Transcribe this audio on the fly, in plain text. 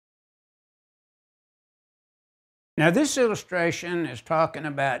Now, this illustration is talking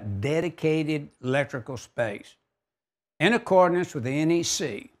about dedicated electrical space. In accordance with the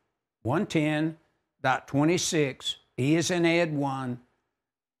NEC 110.26, E is in Ed 1,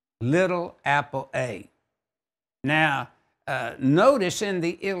 little apple A. Now, notice in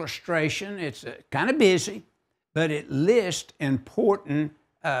the illustration, it's kind of busy, but it lists important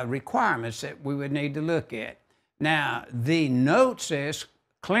requirements that we would need to look at. Now, the note says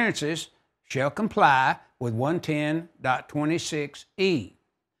clearances shall comply with 110.26E.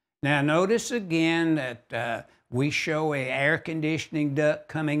 Now, notice again that we show an air conditioning duct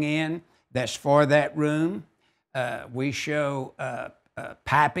coming in that's for that room. We show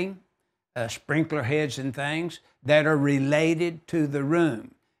piping, sprinkler heads and things that are related to the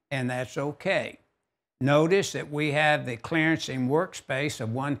room, and that's okay. Notice that we have the clearance in workspace of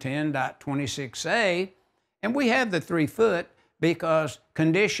 110.26A, and we have the 3 foot because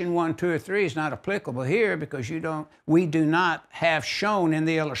condition 1, 2, or 3 is not applicable here because we do not have shown in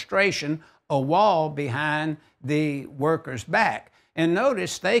the illustration a wall behind the worker's back. And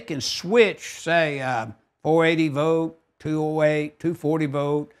notice they can switch, say, 480 volt, 208, 240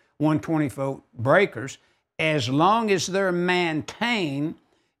 volt, 120 volt breakers, as long as they're maintained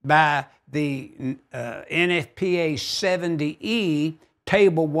by the NFPA 70E,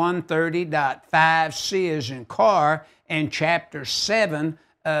 Table 130.5C as in car, and Chapter 7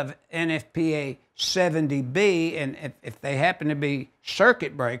 of NFPA 70B, and if they happen to be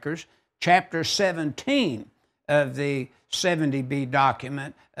circuit breakers, Chapter 17 of the 70B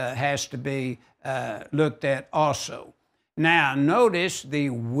document has to be looked at also. Now, notice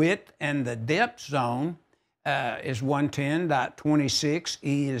the width and the depth zone is 110.26.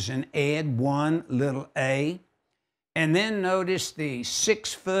 E is in Ed 1, little a. And then notice the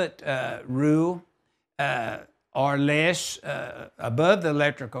 6 foot rule or less above the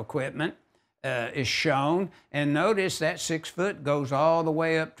electrical equipment is shown. And notice that 6 foot goes all the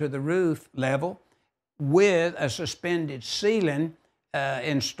way up to the roof level with a suspended ceiling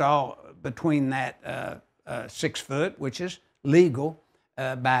installed between that 6 foot, which is legal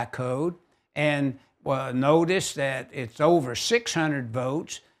by code. And notice that it's over 600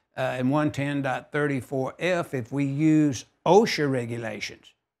 volts in 110.34F if we use OSHA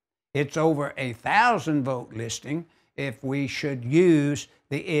regulations. It's over 1,000 volt listing if we should use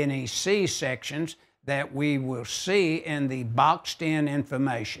the NEC sections that we will see in the boxed in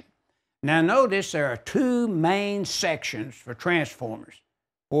information. Now notice there are 2 main sections for transformers,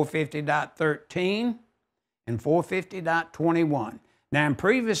 450.13 and 450.21. Now, in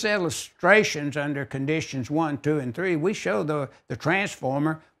previous illustrations under conditions 1, 2, and 3, we show the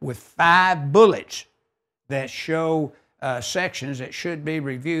transformer with 5 bullets that show sections that should be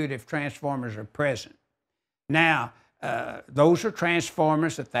reviewed if transformers are present. Now, those are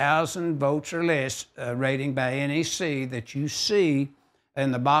transformers 1,000 volts or less rating by NEC that you see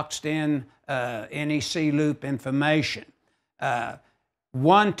in the boxed in NEC loop information.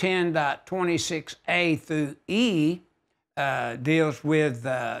 110.26A through E deals with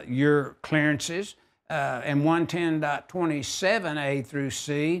your clearances, and 110.27A through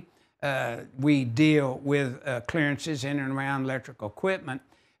C, we deal with clearances in and around electrical equipment.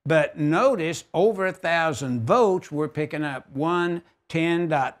 But notice over 1,000 volts, we're picking up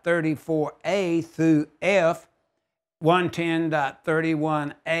 110.34A through F,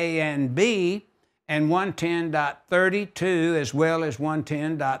 110.31A and B, and 110.32 as well as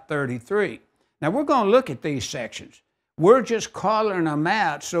 110.33. Now we're going to look at these sections. We're just calling them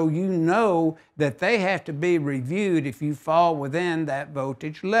out so you know that they have to be reviewed if you fall within that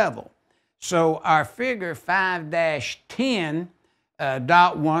voltage level. So our figure 5-10.1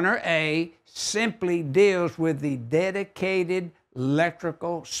 or A simply deals with the dedicated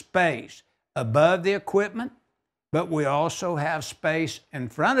electrical space above the equipment, but we also have space in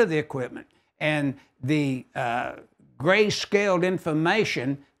front of the equipment. And the grayscaled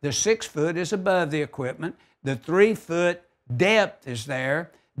information, the 6 foot is above the equipment, the 3 foot depth is there,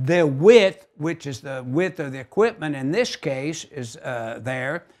 the width, which is the width of the equipment in this case, is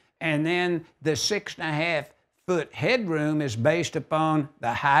there, and then the 6.5 foot headroom is based upon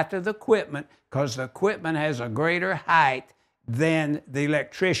the height of the equipment because the equipment has a greater height than the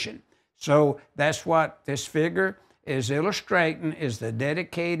electrician. So that's what this figure is illustrating, is the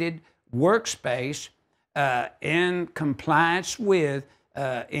dedicated workspace in compliance with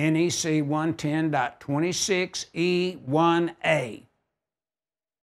NEC 110.26E1A.